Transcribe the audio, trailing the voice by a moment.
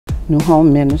New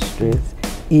Home Ministries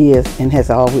is and has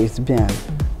always been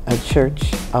a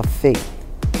church of faith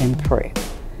and prayer.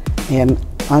 And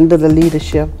under the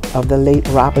leadership of the late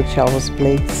Robert Charles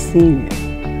Blake Sr.,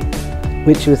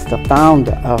 which was the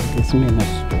founder of this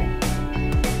ministry,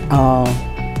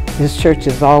 this church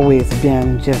has always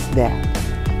been just that,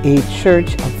 a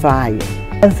church of fire.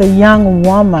 As a young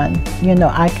woman,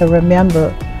 I can remember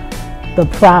the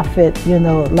prophet,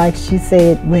 like she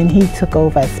said, when he took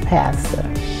over as pastor.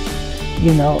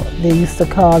 They used to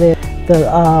call it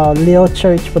the little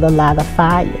church with a lot of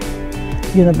fire,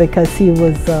 because he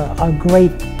was a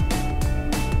great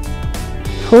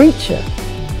preacher.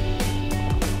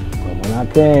 But when I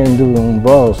came to on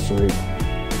Broad Street,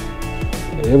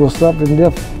 it was something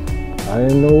different. I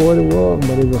didn't know what it was,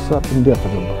 but it was something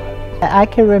different about it. I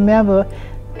can remember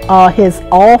his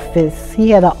office.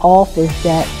 He had an office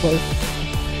that was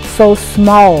so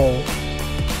small,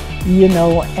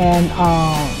 and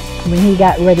when he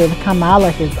got ready to come out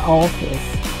of his office,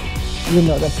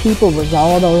 the people was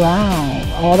all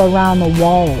around the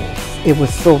walls. It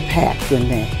was so packed in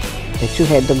there that you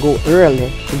had to go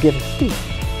early to get a seat.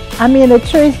 I mean, the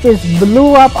church just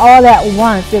blew up all at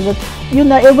once. It was,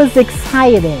 it was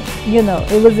exciting.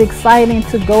 It was exciting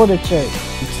to go to church.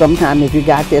 Sometimes if you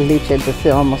got there late, you had to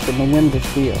sit almost in the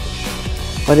windowsill.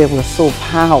 But it was so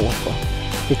powerful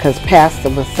because Pastor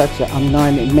was such an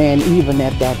anointed man even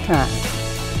at that time.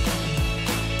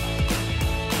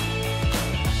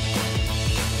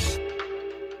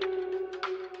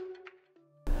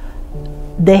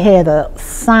 They had a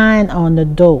sign on the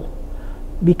door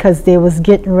because they was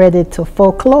getting ready to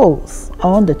foreclose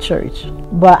on the church.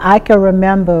 But I can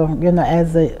remember,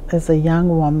 as a young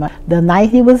woman, the night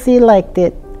he was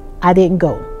elected, I didn't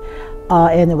go.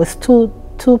 And it was two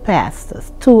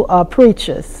pastors, two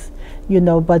preachers,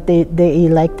 but they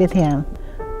elected him.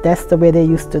 That's the way they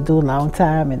used to do a long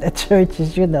time in the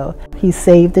churches, He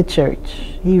saved the church.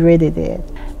 He really did.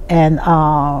 And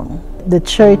the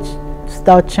church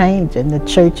started changing. The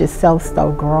church itself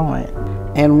started growing.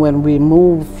 And when we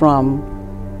moved from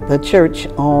the church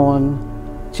on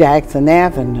Jackson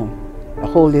Avenue, the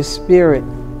Holy Spirit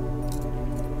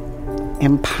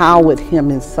empowered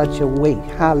him in such a way.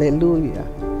 Hallelujah.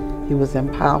 He was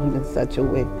empowered in such a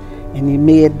way. And he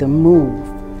made the move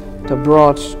to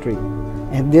Broad Street.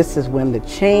 And this is when the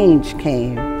change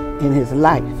came in his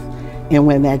life. And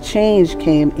when that change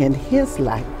came in his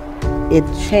life, it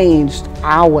changed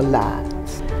our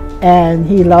lives. And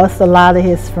he lost a lot of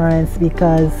his friends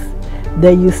because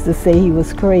they used to say he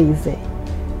was crazy.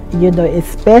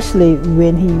 Especially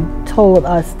when he told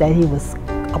us that he was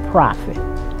a prophet.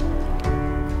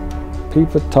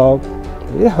 People talk,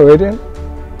 it hurt him.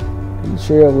 He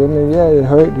shared with me, yeah, it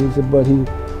hurt. He said, but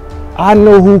I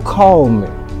know who called me.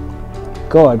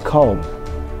 God called me.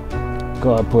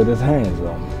 God put his hands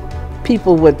on me.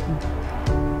 People would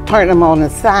turn him on the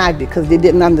side because they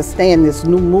didn't understand this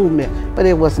new movement, but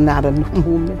it was not a new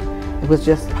movement. It was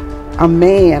just a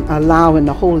man allowing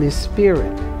the Holy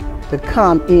Spirit to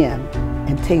come in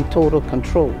and take total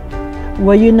control.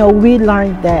 Well, we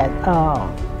learned that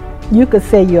you could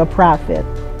say you're a prophet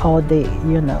all day,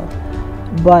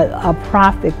 but a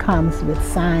prophet comes with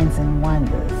signs and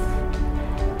wonders.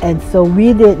 And so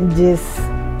we didn't just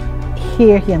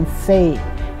hear him say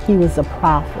he was a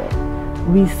prophet.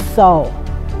 We saw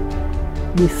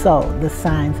the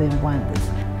signs and wonders.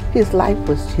 His life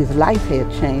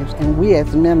had changed, and we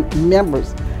as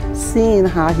members seeing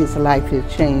how his life had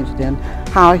changed and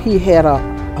how he had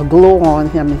a glow on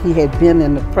him and he had been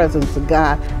in the presence of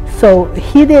God. So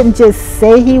he didn't just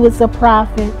say he was a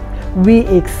prophet, we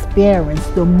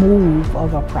experienced the move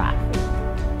of a prophet.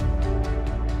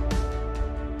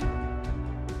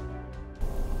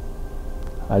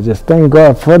 I just thank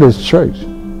God for this church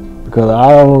because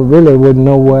I really wouldn't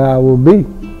know where I would be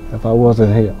if I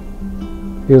wasn't here.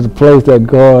 Here's a place that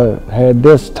God had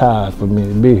this time for me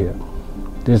to be here.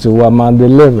 This is where my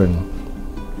deliverance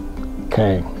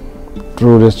came,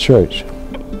 through this church.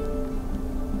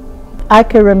 I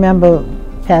can remember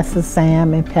Pastor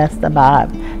Sam and Pastor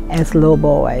Bob as little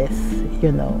boys,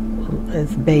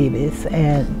 as babies.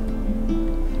 And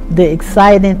the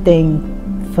exciting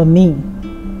thing for me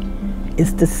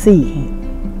is to see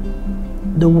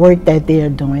the work that they're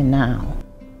doing now.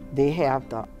 They have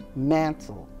the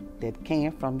mantle that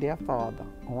came from their father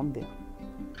on them.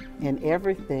 And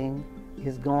everything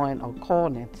is going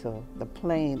according to the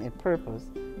plan and purpose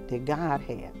that God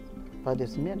had for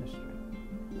this ministry.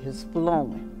 It's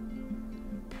flowing.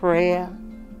 Prayer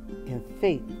and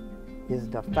faith is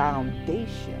the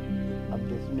foundation of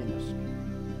this ministry.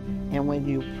 And when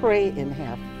you pray and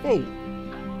have faith,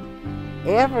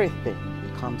 everything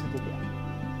comes together.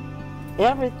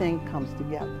 Everything comes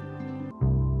together.